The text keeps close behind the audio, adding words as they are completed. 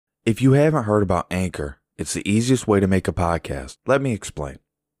If you haven't heard about Anchor, it's the easiest way to make a podcast. Let me explain.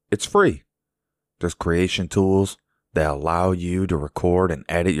 It's free. There's creation tools that allow you to record and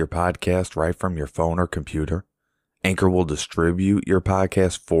edit your podcast right from your phone or computer. Anchor will distribute your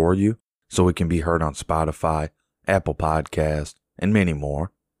podcast for you so it can be heard on Spotify, Apple Podcasts, and many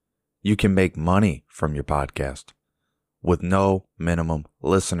more. You can make money from your podcast with no minimum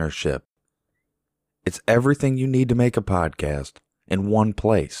listenership. It's everything you need to make a podcast in one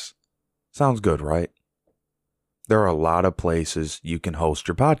place. Sounds good, right? There are a lot of places you can host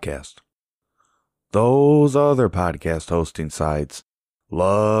your podcast. Those other podcast hosting sites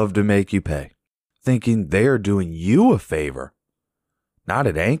love to make you pay, thinking they're doing you a favor. Not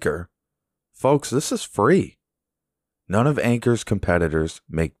at Anchor. Folks, this is free. None of Anchor's competitors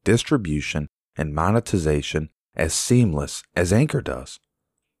make distribution and monetization as seamless as Anchor does.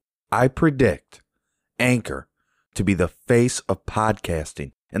 I predict Anchor to be the face of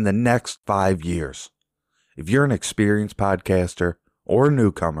podcasting in the next 5 years. If you're an experienced podcaster or a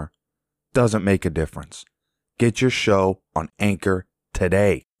newcomer, doesn't make a difference. Get your show on Anchor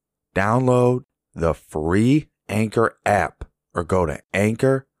today. Download the free Anchor app or go to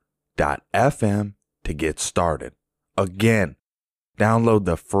anchor.fm to get started. Again, download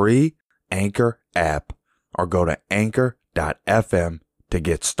the free Anchor app or go to anchor.fm to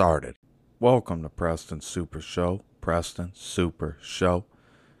get started. Welcome to Preston's Super Show. Preston Super Show.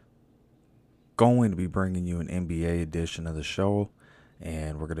 Going to be bringing you an NBA edition of the show,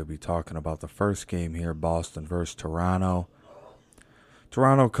 and we're going to be talking about the first game here, Boston versus Toronto.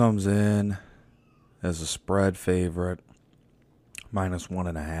 Toronto comes in as a spread favorite,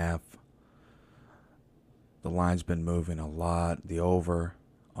 -1.5. The line's been moving a lot. The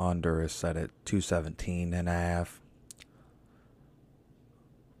over-under is set at 217.5.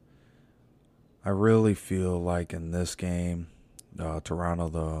 I really feel like in this game, Toronto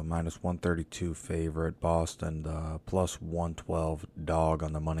the -132 favorite, Boston the +112 dog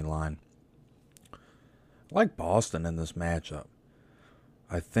on the money line. I like Boston in this matchup.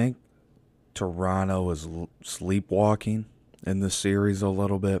 I think Toronto is sleepwalking in this series a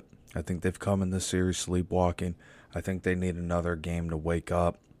little bit. I think they've come in this series sleepwalking. I think they need another game to wake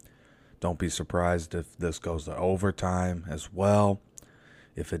up. Don't be surprised if this goes to overtime as well.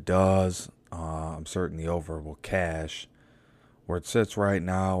 If it does, I'm certain the over will cash. Where it sits right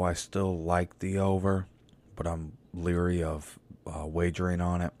now, I still like the over, but I'm leery of wagering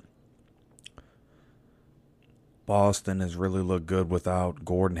on it. Boston has really looked good without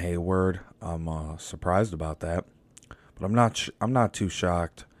Gordon Hayward. I'm surprised about that, but I'm not too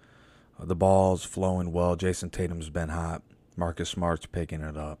shocked. The ball's flowing well. Jason Tatum's been hot. Marcus Smart's picking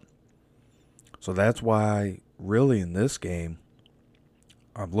it up. So that's why, really, in this game,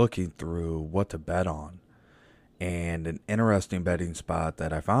 I'm looking through what to bet on. And an interesting betting spot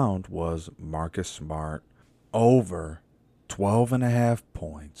that I found was Marcus Smart over 12.5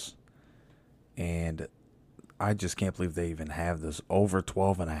 points. And I just can't believe they even have this over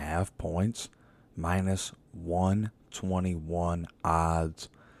 12.5 points, -121 odds.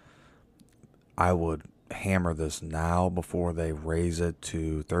 I would hammer this now before they raise it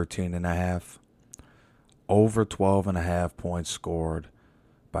to 13.5. Over 12.5 points scored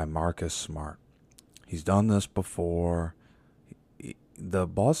by Marcus Smart. He's done this before. The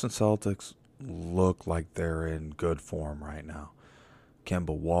Boston Celtics look like they're in good form right now.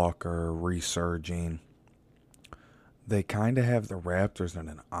 Kemba Walker resurging. They kind of have the Raptors in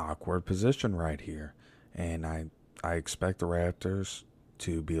an awkward position right here. And I expect the Raptors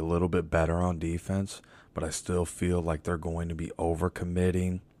to be a little bit better on defense, but I still feel like they're going to be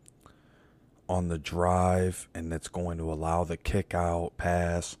overcommitting on the drive, and it's going to allow the kick out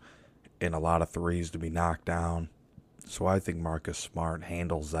pass and a lot of threes to be knocked down. So I think Marcus Smart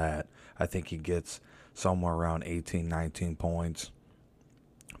handles that. I think he gets somewhere around 18, 19 points.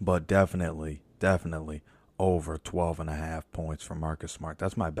 But definitely over 12.5 points for Marcus Smart.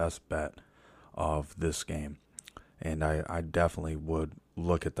 That's my best bet of this game. And I definitely would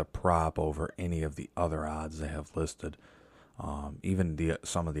look at the prop over any of the other odds they have listed. Even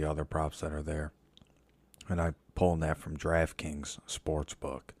some of the other props that are there. And I'm pulling that from DraftKings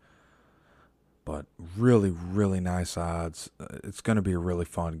Sportsbook. But really, really nice odds. It's going to be a really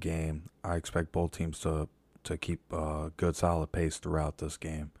fun game. I expect both teams to keep a good, solid pace throughout this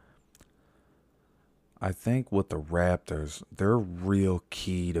game. I think with the Raptors, their real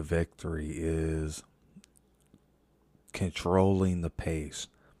key to victory is controlling the pace.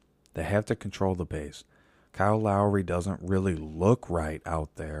 They have to control the pace. Kyle Lowry doesn't really look right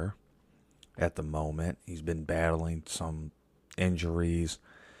out there at the moment. He's been battling some injuries.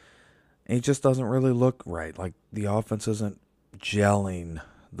 And he just doesn't really look right. Like, the offense isn't gelling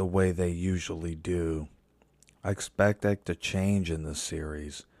the way they usually do. I expect that to change in this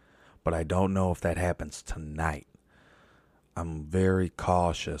series, but I don't know if that happens tonight. I'm very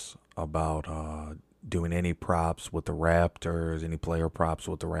cautious about doing any props with the Raptors, any player props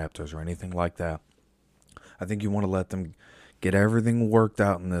with the Raptors, or anything like that. I think you want to let them get everything worked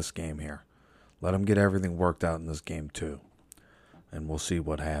out in this game here. Let them get everything worked out in this game too, and we'll see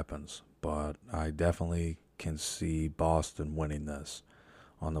what happens. But I definitely can see Boston winning this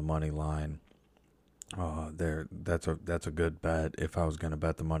on the money line. That's a good bet. If I was going to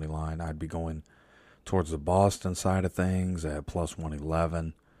bet the money line, I'd be going towards the Boston side of things at plus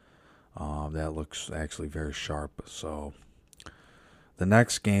 111. That looks actually very sharp. So the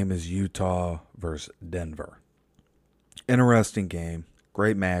next game is Utah versus Denver. Interesting game.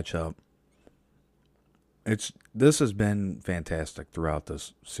 Great matchup. This has been fantastic throughout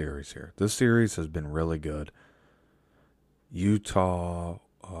this series here. This series has been really good. Utah,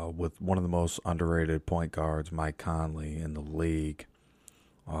 with one of the most underrated point guards, Mike Conley, in the league,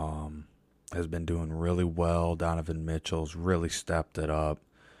 has been doing really well. Donovan Mitchell's really stepped it up,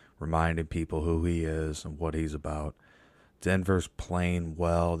 reminding people who he is and what he's about. Denver's playing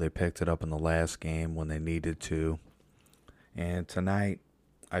well. They picked it up in the last game when they needed to. And tonight,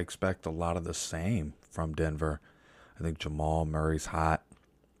 I expect a lot of the same from Denver. I think Jamal Murray's hot.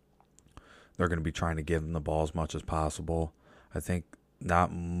 They're going to be trying to give him the ball as much as possible. I think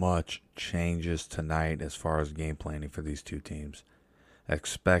not much changes tonight as far as game planning for these two teams.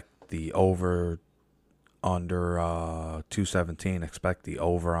 Expect the over under 217. Expect the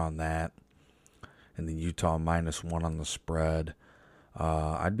over on that. And the Utah -1 on the spread.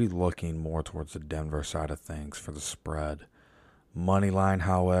 I'd be looking more towards the Denver side of things for the spread. Money line,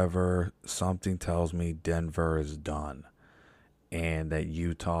 however, something tells me Denver is done and that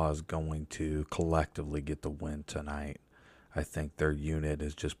Utah is going to collectively get the win tonight. I think their unit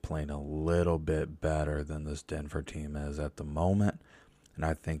is just playing a little bit better than this Denver team is at the moment. And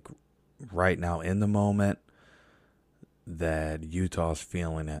I think right now in the moment that Utah's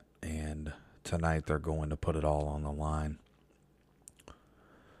feeling it, and tonight they're going to put it all on the line.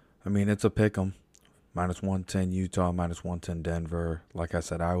 I mean, it's a pick 'em. -110 Utah, -110 Denver. Like I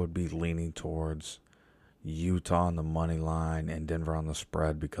said, I would be leaning towards Utah on the money line and Denver on the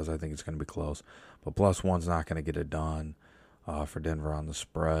spread because I think it's going to be close. But +1's not going to get it done for Denver on the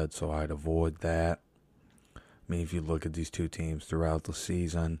spread, so I'd avoid that. I mean, if you look at these two teams throughout the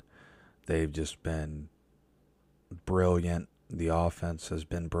season, they've just been brilliant. The offense has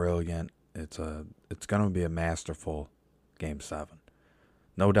been brilliant. It's going to be a masterful Game 7.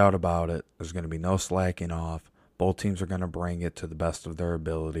 No doubt about it. There's going to be no slacking off. Both teams are going to bring it to the best of their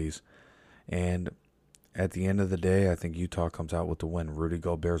abilities. And at the end of the day, I think Utah comes out with the win. Rudy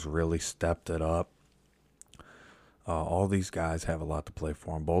Gobert's really stepped it up. All these guys have a lot to play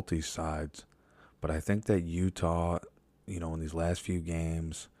for on both these sides. But I think that Utah, in these last few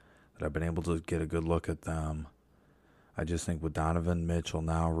games, that I've been able to get a good look at them. I just think with Donovan Mitchell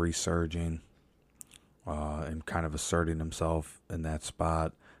now resurging, and kind of asserting himself in that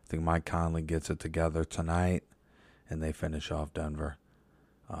spot. I think Mike Conley gets it together tonight, and they finish off Denver.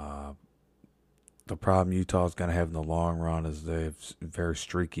 The problem Utah's going to have in the long run is they have very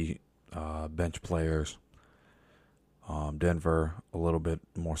streaky bench players. Denver, a little bit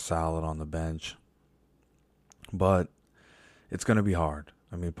more solid on the bench. But it's going to be hard.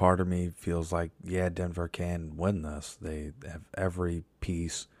 I mean, part of me feels like, yeah, Denver can win this. They have every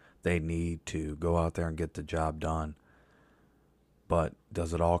piece they need to go out there and get the job done. But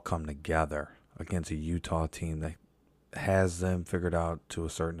does it all come together against a Utah team that has them figured out to a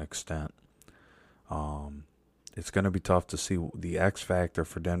certain extent? It's going to be tough to see. The X factor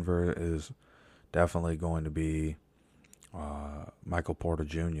for Denver is definitely going to be Michael Porter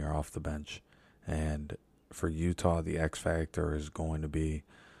Jr. off the bench. And for Utah, the X factor is going to be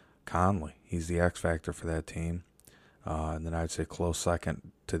Conley. He's the X factor for that team. And then I'd say close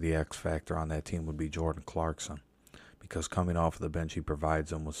second to the X factor on that team would be Jordan Clarkson, because coming off of the bench, he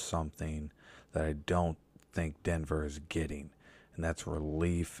provides them with something that I don't think Denver is getting, and that's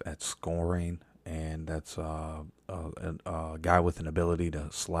relief at scoring, and that's a guy with an ability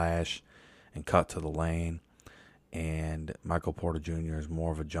to slash and cut to the lane. And Michael Porter Jr. is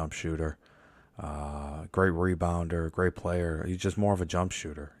more of a jump shooter. Great rebounder, great player. He's just more of a jump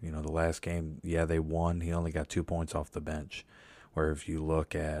shooter. The last game, yeah, they won. He only got 2 points off the bench. Where if you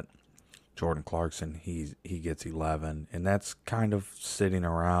look at Jordan Clarkson, he gets 11, and that's kind of sitting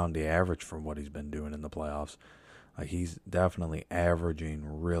around the average for what he's been doing in the playoffs. He's definitely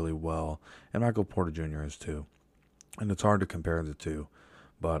averaging really well, and Michael Porter Jr. is too. And it's hard to compare the two,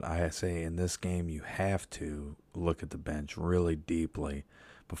 but I say in this game you have to look at the bench really deeply,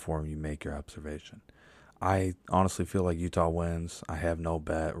 before you make your observation. I honestly feel like Utah wins. I have no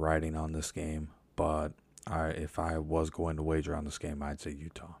bet riding on this game, but if I was going to wager on this game, I'd say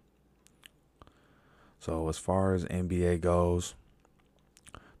Utah. So as far as NBA goes,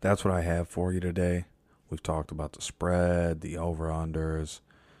 that's what I have for you today. We've talked about the spread, the over-unders.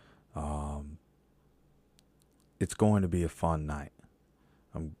 It's going to be a fun night.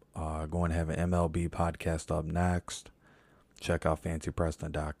 I'm going to have an MLB podcast up next. Check out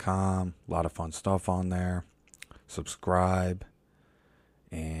fancypreston.com. A lot of fun stuff on there. Subscribe.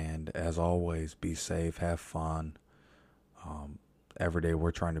 And as always, be safe, have fun. Every day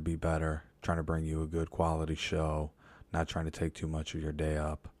we're trying to be better, trying to bring you a good quality show, not trying to take too much of your day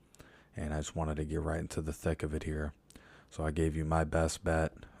up. And I just wanted to get right into the thick of it here. So I gave you my best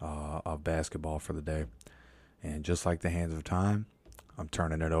bet of basketball for the day. And just like the hands of time, I'm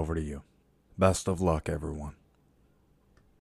turning it over to you. Best of luck, everyone.